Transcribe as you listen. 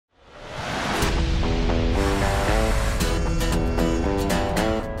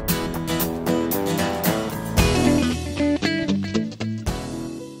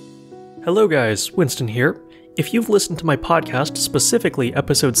Hello guys, Winston here. If you've listened to my podcast, specifically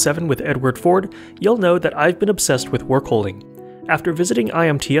episode 7 with Edward Ford, you'll know that I've been obsessed with workholding. After visiting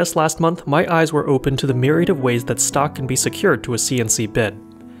IMTS last month, my eyes were open to the myriad of ways that stock can be secured to a CNC bed.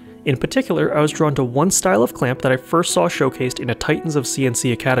 In particular, I was drawn to one style of clamp that I first saw showcased in a Titans of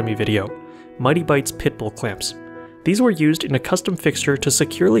CNC Academy video, Mitee-Bites Pitbull Clamps. These were used in a custom fixture to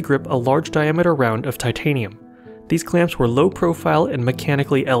securely grip a large diameter round of titanium. These clamps were low profile and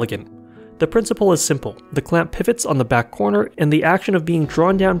mechanically elegant. The principle is simple. The clamp pivots on the back corner, and the action of being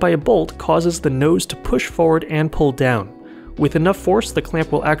drawn down by a bolt causes the nose to push forward and pull down. With enough force, the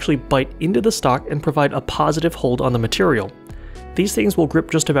clamp will actually bite into the stock and provide a positive hold on the material. These things will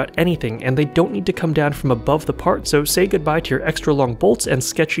grip just about anything, and they don't need to come down from above the part, so say goodbye to your extra long bolts and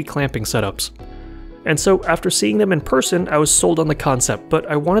sketchy clamping setups. And so, after seeing them in person, I was sold on the concept, but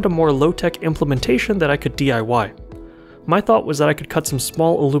I wanted a more low-tech implementation that I could DIY. My thought was that I could cut some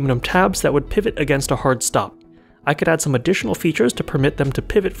small aluminum tabs that would pivot against a hard stop. I could add some additional features to permit them to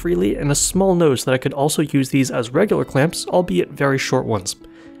pivot freely, and a small nose that I could also use these as regular clamps, albeit very short ones.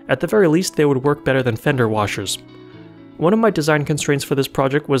 At the very least, they would work better than fender washers. One of my design constraints for this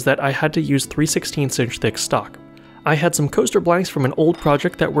project was that I had to use 3/16 inch thick stock. I had some coaster blanks from an old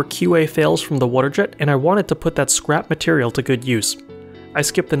project that were QA fails from the waterjet, and I wanted to put that scrap material to good use. I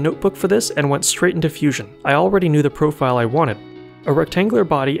skipped the notebook for this and went straight into Fusion. I already knew the profile I wanted. A rectangular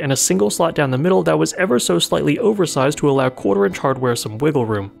body and a single slot down the middle that was ever so slightly oversized to allow 1/4 inch hardware some wiggle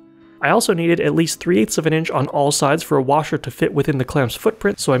room. I also needed at least 3/8 of an inch on all sides for a washer to fit within the clamp's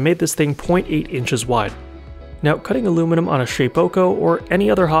footprint, so I made this thing 0.8 inches wide. Now, cutting aluminum on a Shapeoko, or any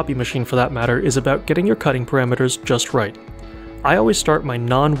other hobby machine for that matter, is about getting your cutting parameters just right. I always start my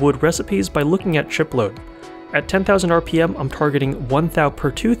non-wood recipes by looking at chip load. At 10,000 RPM, I'm targeting 1 thou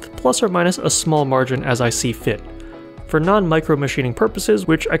per tooth, plus or minus a small margin as I see fit. For non-micro machining purposes,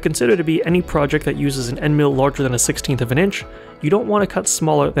 which I consider to be any project that uses an end mill larger than a 1/16 of an inch, you don't want to cut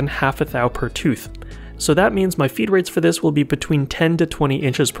smaller than 1/2 thou per tooth. So that means my feed rates for this will be between 10 to 20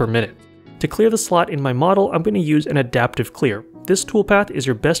 inches per minute. To clear the slot in my model, I'm going to use an adaptive clear. This toolpath is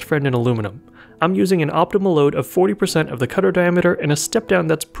your best friend in aluminum. I'm using an optimal load of 40% of the cutter diameter and a step down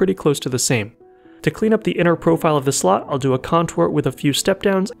that's pretty close to the same. To clean up the inner profile of the slot, I'll do a contour with a few step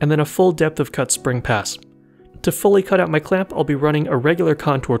downs and then a full depth of cut spring pass. To fully cut out my clamp, I'll be running a regular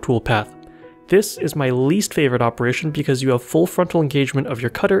contour toolpath. This is my least favorite operation because you have full frontal engagement of your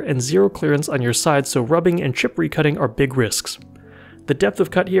cutter and zero clearance on your sides, so rubbing and chip recutting are big risks. The depth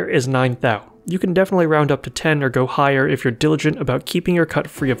of cut here is 9 thou. You can definitely round up to 10 or go higher if you're diligent about keeping your cut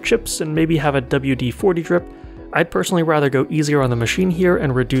free of chips and maybe have a WD-40 drip. I'd personally rather go easier on the machine here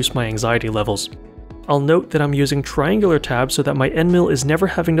and reduce my anxiety levels. I'll note that I'm using triangular tabs so that my end mill is never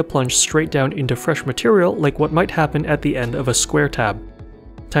having to plunge straight down into fresh material like what might happen at the end of a square tab.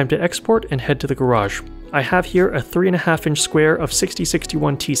 Time to export and head to the garage. I have here a 3.5 inch square of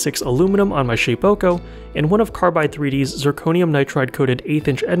 6061 T6 aluminum on my Shapeoko, and one of Carbide 3D's zirconium nitride coated 1/8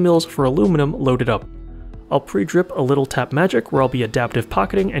 inch end mills for aluminum loaded up. I'll pre-drip a little tap magic where I'll be adaptive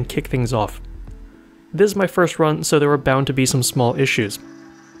pocketing and kick things off. This is my first run, so there are bound to be some small issues.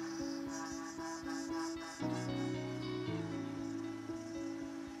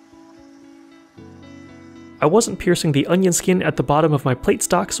 I wasn't piercing the onion skin at the bottom of my plate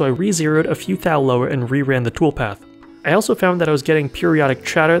stock, so I re-zeroed a few thou lower and re-ran the toolpath. I also found that I was getting periodic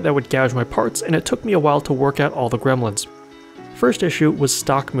chatter that would gouge my parts, and it took me a while to work out all the gremlins. First issue was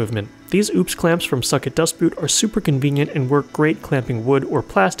stock movement. These OOPS clamps from Suck-It Dust Boot are super convenient and work great clamping wood or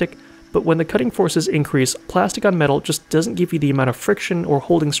plastic, but when the cutting forces increase, plastic on metal just doesn't give you the amount of friction or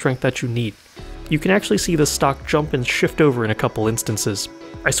holding strength that you need. You can actually see the stock jump and shift over in a couple instances.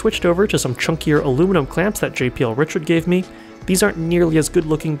 I switched over to some chunkier aluminum clamps that JPL Richard gave me. These aren't nearly as good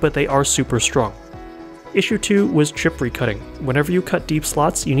looking, but they are super strong. Issue 2 was chip recutting. Whenever you cut deep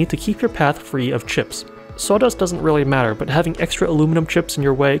slots, you need to keep your path free of chips. Sawdust doesn't really matter, but having extra aluminum chips in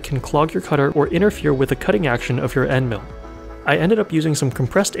your way can clog your cutter or interfere with the cutting action of your end mill. I ended up using some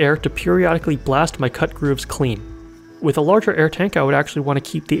compressed air to periodically blast my cut grooves clean. With a larger air tank, I would actually want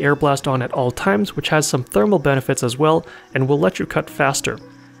to keep the air blast on at all times, which has some thermal benefits as well, and will let you cut faster.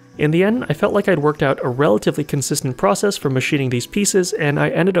 In the end, I felt like I'd worked out a relatively consistent process for machining these pieces, and I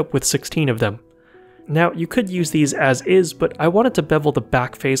ended up with 16 of them. Now, you could use these as is, but I wanted to bevel the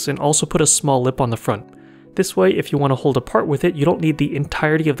back face and also put a small lip on the front. This way, if you want to hold a part with it, you don't need the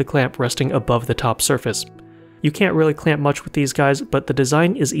entirety of the clamp resting above the top surface. You can't really clamp much with these guys, but the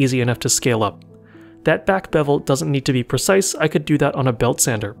design is easy enough to scale up. That back bevel doesn't need to be precise, I could do that on a belt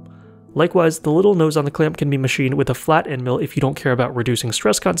sander. Likewise, the little nose on the clamp can be machined with a flat end mill if you don't care about reducing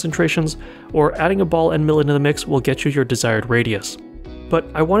stress concentrations, or adding a ball end mill into the mix will get you your desired radius. but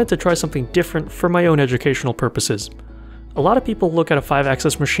I wanted to try something different for my own educational purposes. A lot of people look at a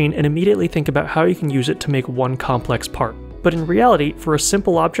 5-axis machine and immediately think about how you can use it to make one complex part. But in reality, for a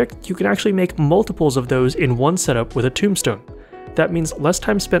simple object, you can actually make multiples of those in one setup with a tombstone. That means less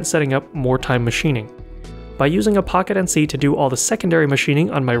time spent setting up, more time machining. By using a PocketNC to do all the secondary machining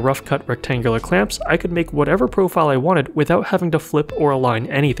on my rough cut rectangular clamps, I could make whatever profile I wanted without having to flip or align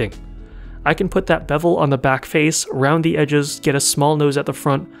anything. I can put that bevel on the back face, round the edges, get a small nose at the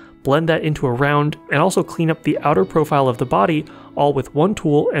front, blend that into a round, and also clean up the outer profile of the body, all with one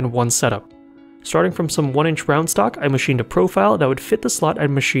tool and one setup. Starting from some 1-inch round stock, I machined a profile that would fit the slot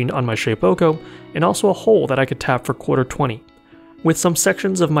I'd machined on my Shapeoko, and also a hole that I could tap for 1/4-20. With some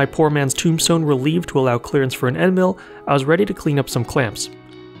sections of my poor man's tombstone relieved to allow clearance for an end mill, I was ready to clean up some clamps.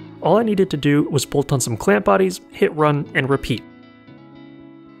 All I needed to do was bolt on some clamp bodies, hit run, and repeat.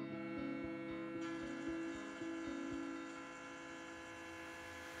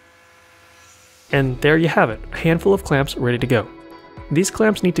 And there you have it, a handful of clamps ready to go. These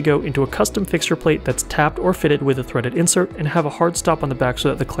clamps need to go into a custom fixture plate that's tapped or fitted with a threaded insert and have a hard stop on the back so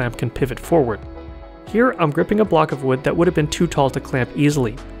that the clamp can pivot forward. Here, I'm gripping a block of wood that would have been too tall to clamp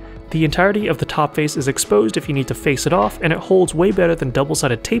easily. The entirety of the top face is exposed if you need to face it off, and it holds way better than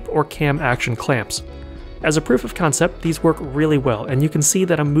double-sided tape or cam action clamps. As a proof of concept, these work really well, and you can see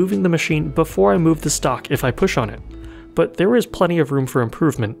that I'm moving the machine before I move the stock if I push on it. But there is plenty of room for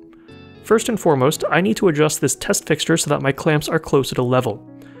improvement. First and foremost, I need to adjust this test fixture so that my clamps are closer to level.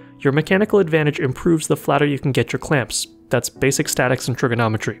 Your mechanical advantage improves the flatter you can get your clamps. That's basic statics and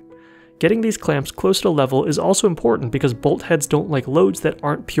trigonometry. Getting these clamps closer to level is also important because bolt heads don't like loads that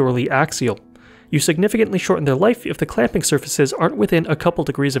aren't purely axial. You significantly shorten their life if the clamping surfaces aren't within a couple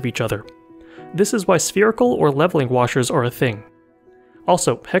degrees of each other. This is why spherical or leveling washers are a thing.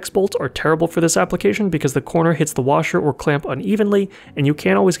 Also, hex bolts are terrible for this application because the corner hits the washer or clamp unevenly and you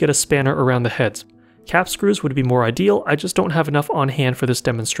can't always get a spanner around the heads. Cap screws would be more ideal, I just don't have enough on hand for this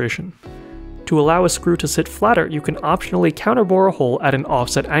demonstration. To allow a screw to sit flatter, you can optionally counterbore a hole at an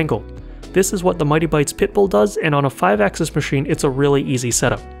offset angle. This is what the Mitee-Bites Pitbull does, and on a 5-axis machine it's a really easy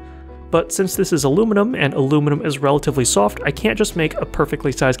setup. But since this is aluminum, and aluminum is relatively soft, I can't just make a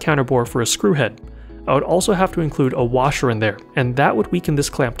perfectly sized counterbore for a screw head. I would also have to include a washer in there, and that would weaken this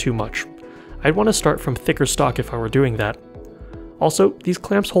clamp too much. I'd want to start from thicker stock if I were doing that. Also, these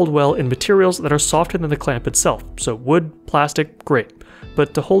clamps hold well in materials that are softer than the clamp itself, so wood, plastic, great.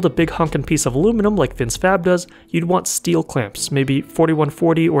 But to hold a big honkin' piece of aluminum like Vince Fab does, you'd want steel clamps, maybe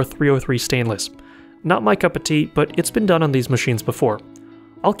 4140 or 303 stainless. Not my cup of tea, but it's been done on these machines before.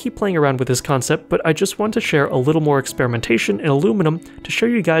 I'll keep playing around with this concept, but I just want to share a little more experimentation in aluminum to show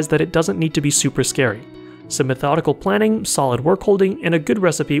you guys that it doesn't need to be super scary. Some methodical planning, solid work holding, and a good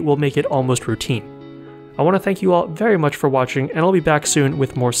recipe will make it almost routine. I want to thank you all very much for watching, and I'll be back soon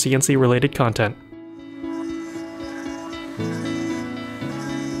with more CNC related content.